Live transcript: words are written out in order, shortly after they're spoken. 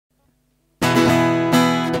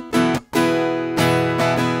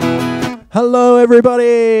Hello everybody,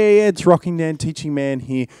 it's Rocking Dan Teaching Man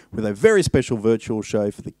here with a very special virtual show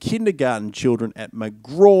for the kindergarten children at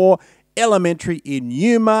McGraw Elementary in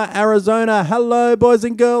Yuma, Arizona. Hello boys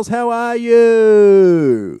and girls, how are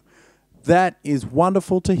you? That is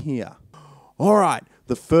wonderful to hear. Alright,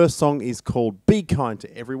 the first song is called Be Kind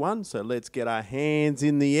to Everyone, so let's get our hands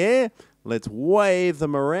in the air, let's wave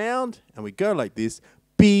them around, and we go like this.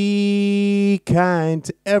 Be kind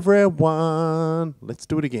to everyone. Let's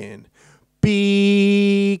do it again.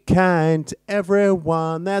 Be kind to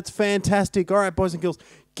everyone. That's fantastic. All right, boys and girls,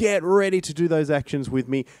 get ready to do those actions with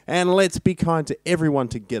me, and let's be kind to everyone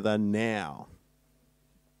together now.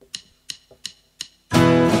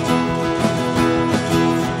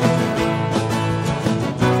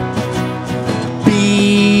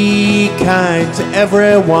 Be kind to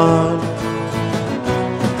everyone.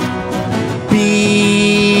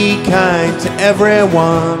 Be kind to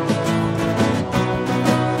everyone.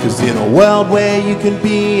 'Cause in a world where you can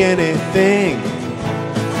be anything,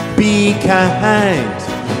 be kind.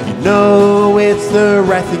 You know it's the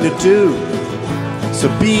right thing to do. So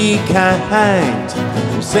be kind.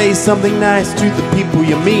 Say something nice to the people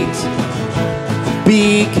you meet.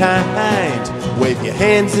 Be kind. Wave your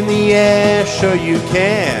hands in the air, show you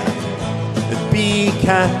care. And be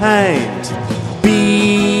kind.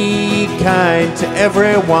 Be kind to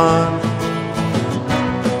everyone.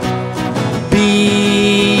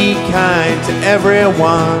 Be kind to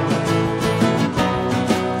everyone.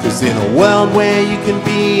 'Cause in a world where you can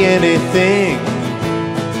be anything,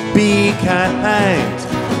 be kind.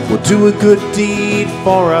 We'll do a good deed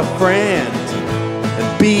for a friend.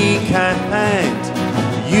 And be kind.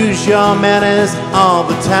 Use your manners all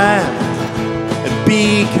the time. And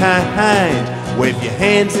be kind. Wave your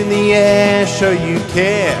hands in the air, show you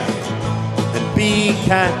care. And be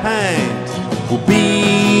kind. Well,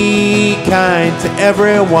 be kind to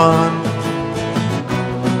everyone.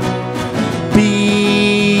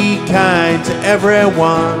 Be kind to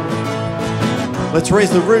everyone. Let's raise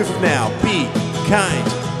the roof now. Be kind,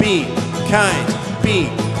 be kind, be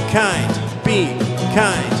kind, be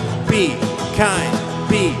kind, be kind,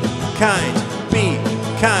 be kind, be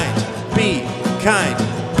kind, be kind,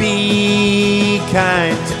 be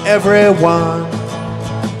kind to everyone.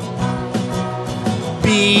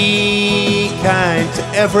 Be kind to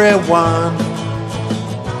everyone.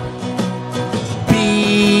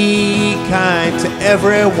 Be kind to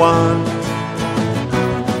everyone.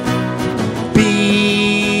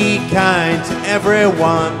 Be kind to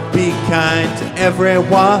everyone. Be kind to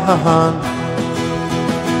everyone.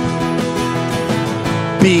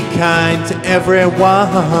 Be kind to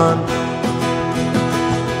everyone.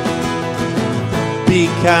 Be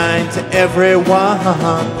kind to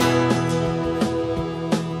everyone.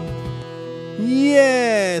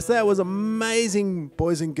 Yes, that was amazing,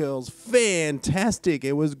 boys and girls. Fantastic.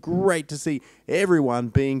 It was great to see everyone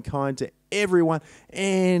being kind to everyone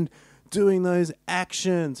and doing those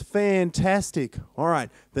actions. Fantastic. All right,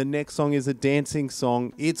 the next song is a dancing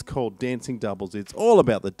song. It's called Dancing Doubles. It's all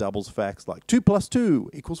about the doubles facts, like 2 + 2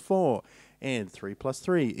 = 4 and 3 +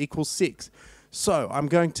 3 = 6. So I'm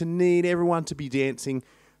going to need everyone to be dancing.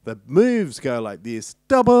 The moves go like this.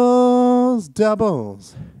 Doubles,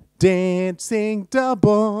 doubles. Dancing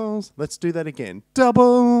doubles. Let's do that again.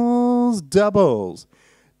 Doubles, doubles.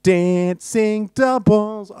 Dancing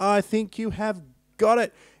doubles. I think you have got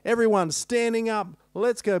it. Everyone standing up.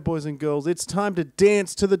 Let's go, boys and girls. It's time to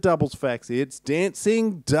dance to the doubles facts. It's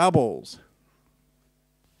dancing doubles.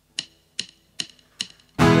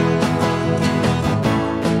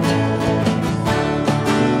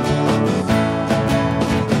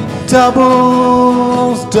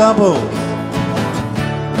 Doubles, doubles.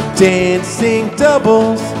 Dancing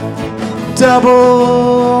doubles,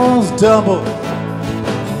 doubles, doubles.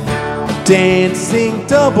 Dancing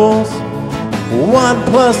doubles. 1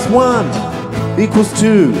 + 1 =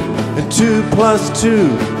 2, and 2 +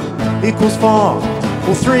 2 = 4.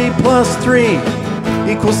 Well, 3 + 3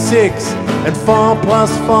 = 6, and 4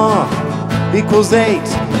 + 4 = 8.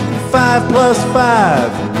 5 +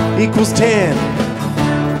 5 = 10.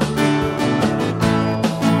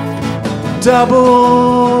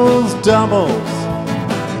 Doubles, doubles.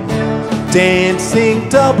 Dancing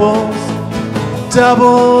doubles,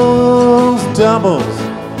 doubles, doubles.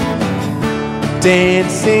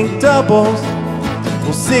 Dancing doubles.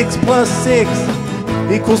 Well, 6 + 6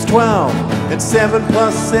 = 12, and 7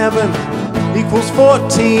 + 7 =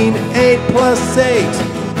 14. 8 + 8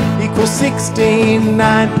 = 16.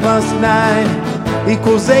 9 + 9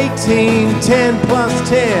 = 18. 10 +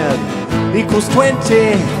 10 =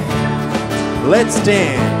 20. Let's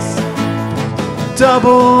dance.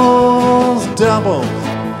 Doubles, doubles.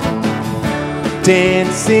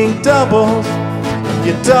 Dancing doubles,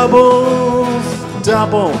 your doubles,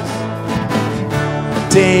 doubles.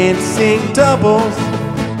 Dancing doubles.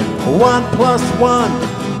 1 plus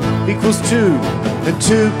 1 equals 2, and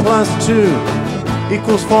 2 plus 2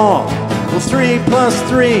 equals 4. Well, 3 plus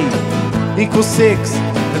 3 equals 6,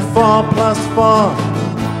 and 4 plus 4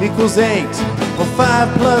 equals 8. Well,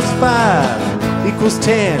 5 plus 5 equals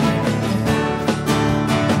 10.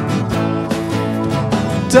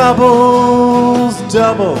 Doubles,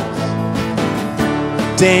 doubles.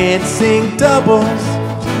 Dancing doubles,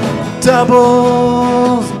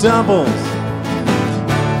 doubles, doubles.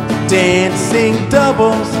 Dancing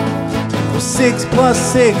doubles. Well, 6 plus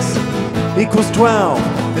 6 equals 12,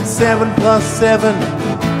 and 7 plus 7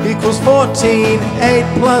 equals 14. 8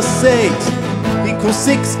 plus 8 equals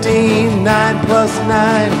 16. 9 plus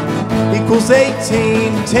 9 equals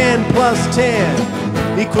 18. 10 plus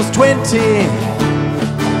 10 equals 20.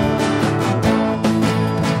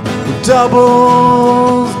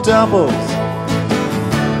 Doubles, doubles.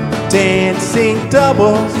 Dancing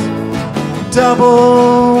doubles,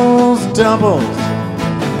 doubles, doubles.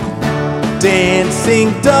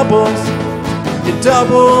 Dancing doubles, your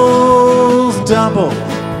doubles, double.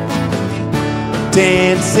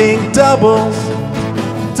 Dancing doubles,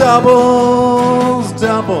 doubles,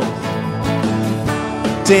 doubles.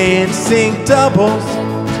 Dancing doubles.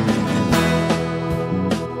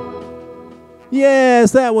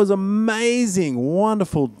 Yes, that was amazing.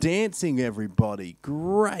 Wonderful dancing, everybody.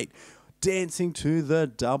 Great. Dancing to the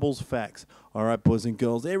doubles facts. All right, boys and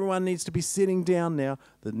girls, everyone needs to be sitting down now.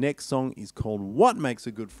 The next song is called What Makes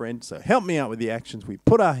a Good Friend? So help me out with the actions. We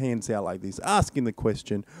put our hands out like this, asking the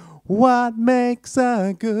question, what makes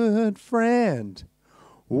a good friend?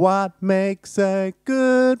 What makes a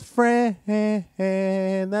good friend?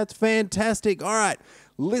 That's fantastic. All right.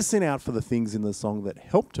 Listen out for the things in the song that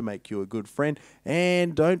help to make you a good friend.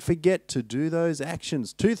 And don't forget to do those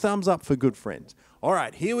actions. 2 thumbs up for good friends. All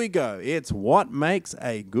right, here we go. It's What Makes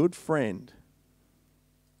a Good Friend.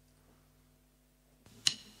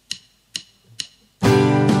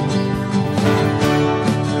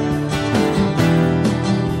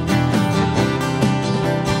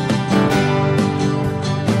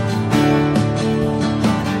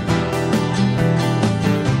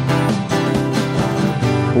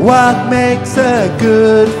 What makes a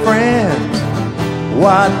good friend?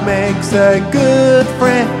 What makes a good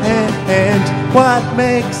friend? What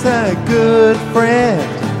makes a good friend?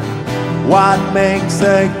 What makes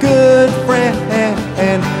a good friend?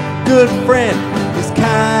 Good friend is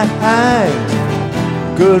kind.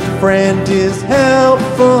 Good friend is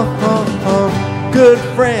helpful. Good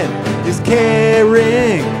friend is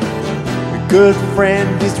caring. A good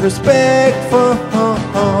friend is respectful.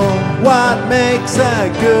 What makes a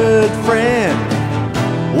good friend?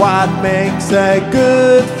 What makes a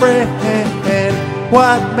good friend?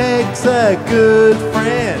 What makes a good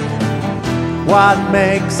friend? What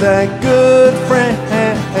makes a good friend?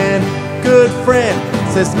 Good friend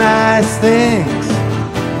says nice things.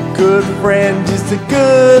 Good friend is a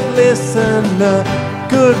good listener.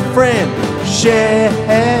 Good friend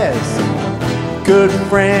shares. Good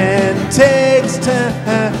friend takes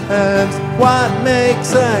turns. What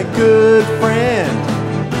makes a good friend?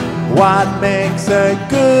 What makes a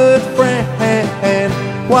good friend?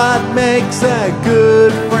 What makes a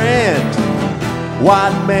good friend?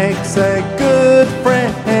 What makes a good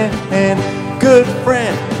friend? Good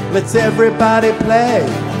friend lets everybody play.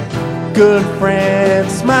 Good friend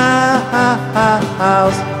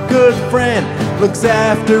smiles. Good friend looks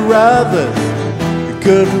after others.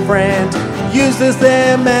 Good friend uses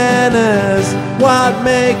their manners. What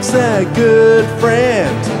makes a good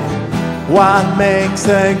friend? What makes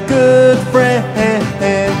a good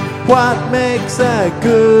friend? What makes a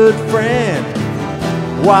good friend?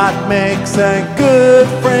 What makes a good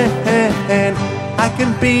friend? I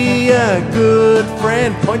can be a good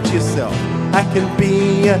friend. Point to yourself. I can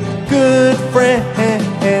be a good friend.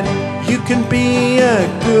 You can be a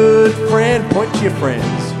good friend. Point to your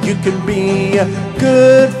friends. You can be a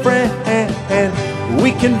good friend.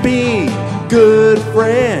 We can be good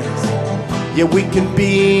friends. Yeah, we can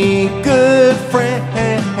be good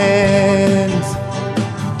friends.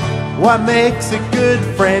 What makes a good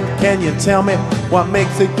friend? Can you tell me what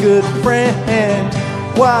makes a good friend?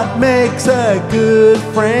 What makes a good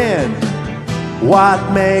friend?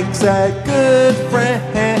 What makes a good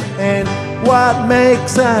friend? What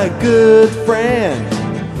makes a good friend?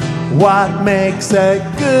 What makes a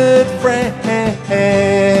good friend?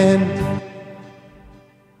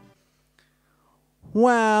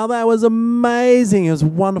 Wow, that was amazing. It was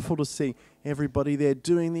wonderful to see everybody there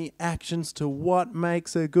doing the actions to what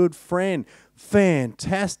makes a good friend.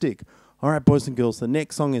 Fantastic. All right, boys and girls, the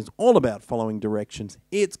next song is all about following directions.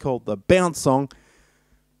 It's called the Bounce Song.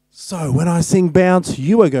 So when I sing bounce,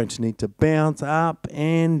 you are going to need to bounce up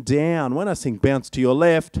and down. When I sing bounce to your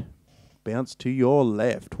left, bounce to your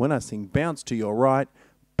left. When I sing bounce to your right,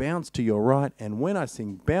 bounce to your right. And when I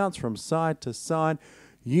sing bounce from side to side,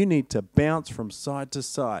 you need to bounce from side to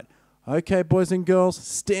side. Okay, boys and girls,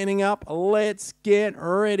 standing up, let's get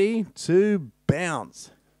ready to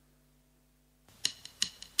bounce.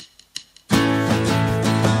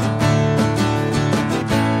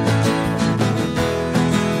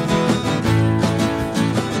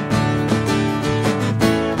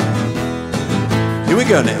 Here we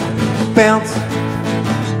go now. Bounce,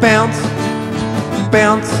 bounce,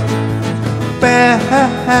 bounce,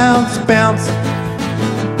 bounce, bounce,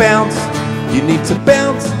 bounce. You need to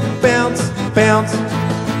bounce, bounce, bounce,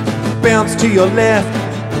 bounce to your left,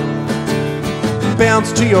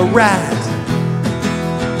 bounce to your right.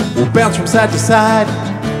 We'll bounce from side to side.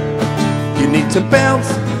 You need to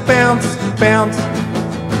bounce, bounce, bounce,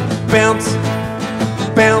 bounce,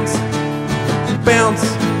 bounce,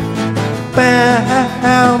 bounce.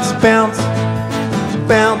 Bounce, bounce,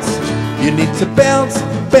 bounce. You need to bounce,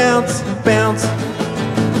 bounce, bounce,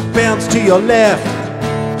 bounce to your left,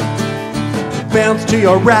 bounce to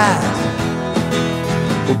your right.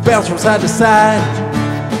 We'll bounce from side to side.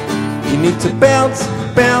 You need to bounce,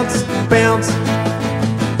 bounce, bounce,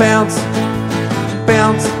 bounce,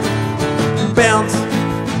 bounce, bounce,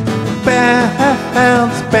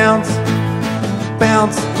 bounce, bounce,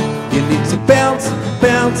 bounce. You need to bounce,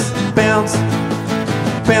 bounce, bounce,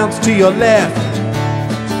 bounce to your left,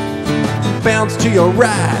 bounce to your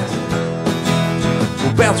right.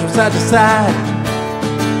 We'll bounce from side to side.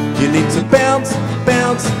 You need to bounce,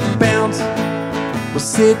 bounce, bounce. We'll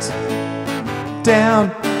sit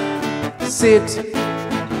down, sit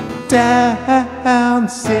down,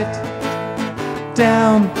 sit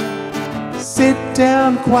down, sit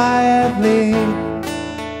down quietly.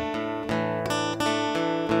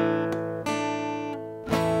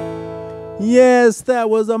 Yes, that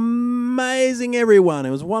was amazing, everyone. It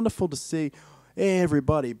was wonderful to see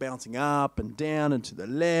everybody bouncing up and down and to the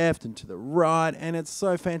left and to the right. And it's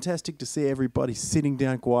so fantastic to see everybody sitting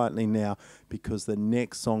down quietly now, because the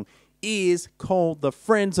next song is called The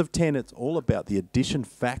Friends of 10. It's all about the addition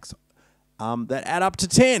facts that add up to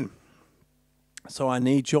 10. So I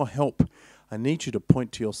need your help. I need you to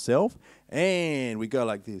point to yourself, and we go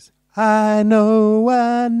like this. I know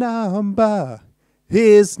a number.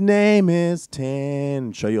 His name is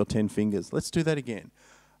 10. Show your 10 fingers. Let's do that again.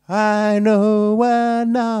 I know a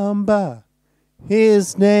number.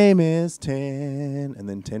 His name is 10. And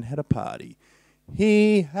then 10 had a party.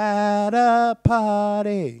 He had a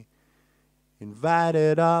party.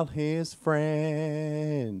 Invited all his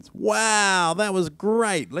friends. Wow, that was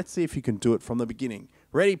great. Let's see if you can do it from the beginning.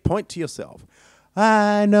 Ready? Point to yourself.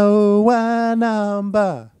 I know a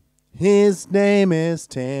number. His name is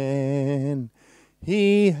 10.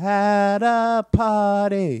 He had a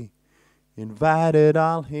party, invited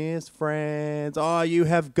all his friends. Oh, you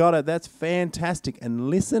have got it. That's fantastic. And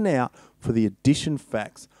listen out for the addition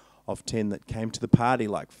facts of 10 that came to the party,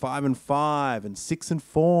 like 5 and 5 and 6 and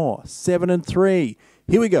 4, 7 and 3.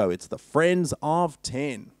 Here we go. It's the Friends of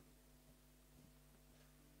 10.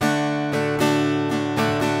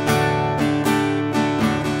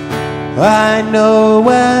 I know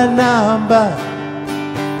a number.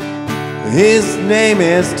 His name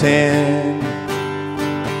is 10.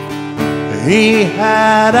 He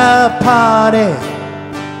had a party,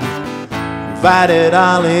 invited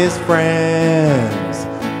all his friends.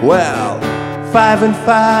 Well, 5 and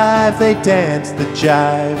 5 they danced the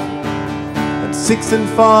jive, and 6 and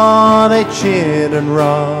 4 they cheered and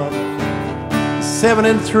roared. 7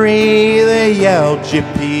 and 3 they yelled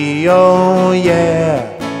yippee, oh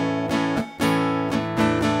yeah.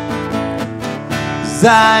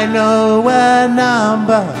 I know a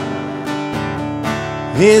number.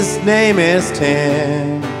 His name is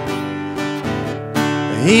 10.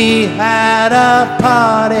 He had a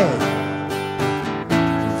party,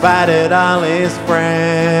 invited all his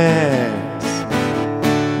friends.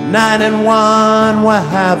 9 and 1 were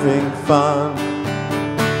having fun.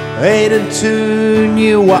 8 and 2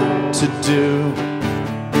 knew what to do.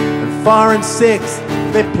 And 4 and 6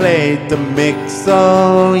 they played the mix,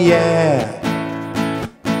 oh yeah.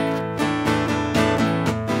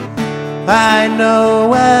 I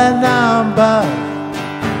know a number.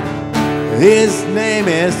 His name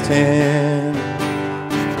is 10.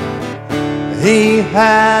 He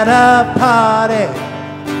had a party,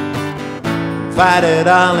 invited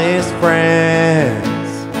all his friends.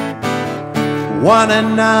 1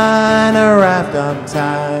 and 9 arrived on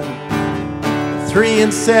time. 3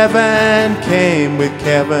 and 7 came with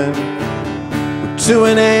Kevin. With 2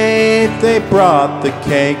 and 8 they brought the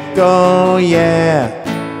cake, oh yeah.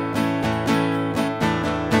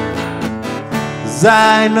 'Cause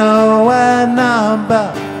I know a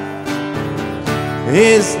number,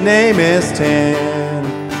 his name is 10.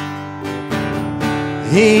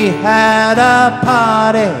 He had a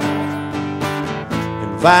party,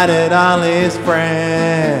 invited all his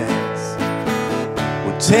friends.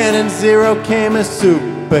 Well, 10 and 0 came as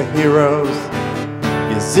superheroes.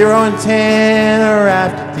 Yeah, 0 and 10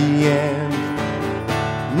 arrived at the end.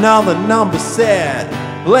 And all the numbers said,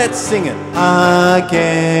 let's sing it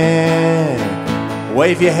again.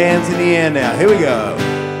 Wave your hands in the air now, here we go.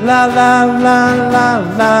 La la la la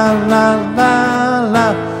la la la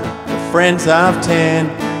la. The friends of 10.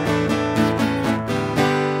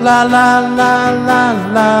 La la la la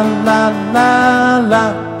la la la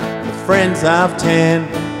la. The friends of 10.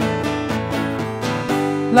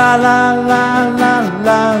 La la la la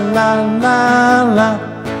la la la la.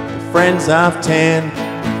 The friends of 10.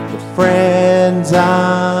 The friends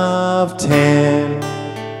of 10.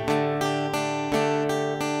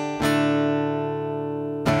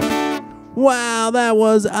 Wow, that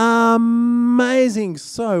was amazing.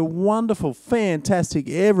 So wonderful, fantastic,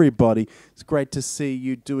 everybody. It's great to see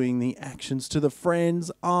you doing the actions to the friends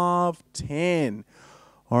of 10.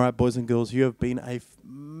 All right, boys and girls, you have been a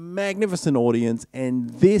magnificent audience, and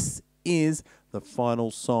this is the final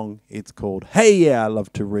song. It's called Hey Yeah, I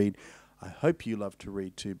Love to Read. I hope you love to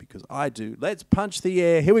read too, because I do. Let's punch the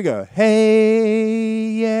air. Here we go. Hey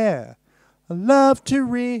yeah, I love to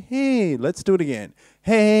read. Let's do it again.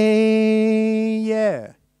 Hey,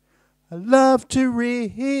 yeah, I love to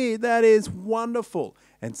read. That is wonderful.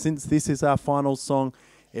 And since this is our final song,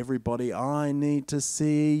 everybody, I need to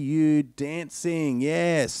see you dancing.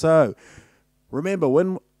 Yeah, so remember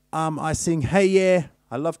when I sing, hey, yeah,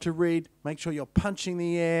 I love to read, make sure you're punching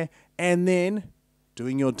the air and then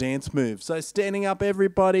doing your dance move. So standing up,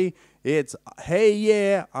 everybody, it's, hey,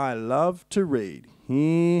 yeah, I love to read.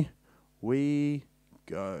 Here we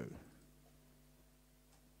go.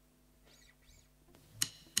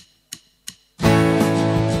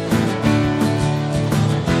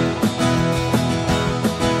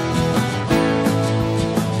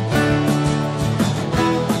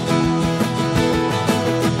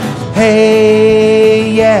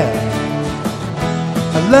 Hey, yeah,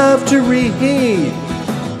 I love to read.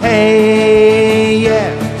 Hey,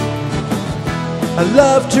 yeah, I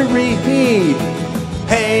love to read.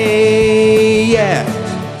 Hey, yeah,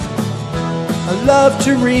 I love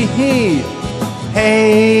to read.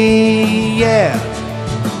 Hey, yeah,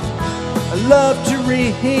 I love to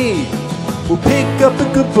read. We'll pick up a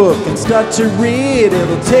good book and start to read.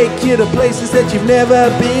 It'll take you to places that you've never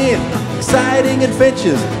been. Exciting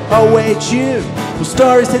adventures await you. Well,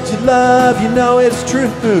 stories that you love, you know it's true.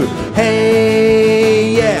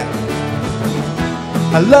 Hey, yeah,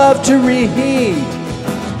 I love to read.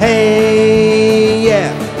 Hey,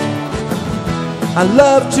 yeah, I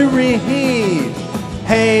love to read.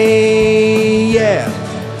 Hey, yeah,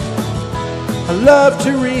 I love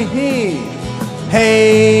to read.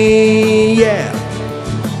 Hey, yeah,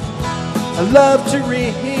 I love to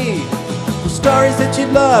read. Stories that you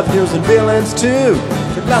love, heroes and villains too.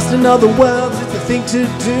 Get lost in other worlds, it's a thing to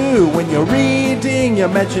do. When you're reading, your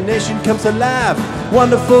imagination comes alive.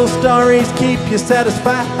 Wonderful stories keep you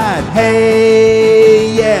satisfied.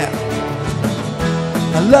 Hey, yeah,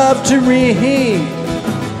 I love to read.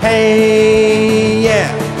 Hey,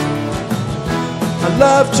 yeah, I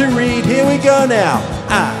love to read. Here we go now.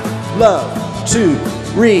 I love to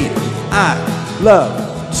read. I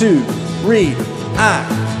love to read. I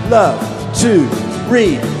love to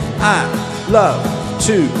read. I love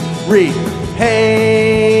to read.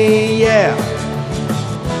 Hey, yeah,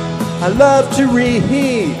 I love to read.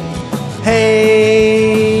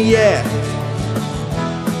 Hey, yeah,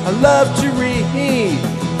 I love to read.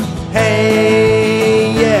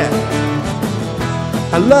 Hey, yeah,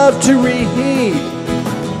 I love to read.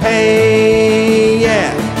 Hey,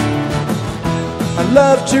 yeah, I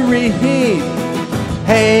love to read.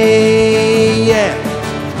 Hey, yeah,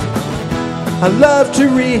 I love to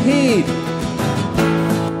read.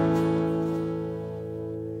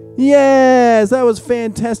 Yes, that was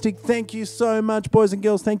fantastic. Thank you so much, boys and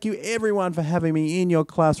girls. Thank you, everyone, for having me in your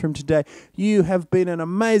classroom today. You have been an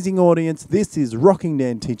amazing audience. This is Rocking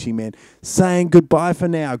Dan Teaching Man saying goodbye for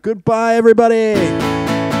now. Goodbye, everybody.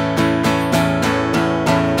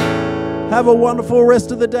 Have a wonderful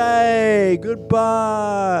rest of the day.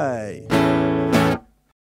 Goodbye.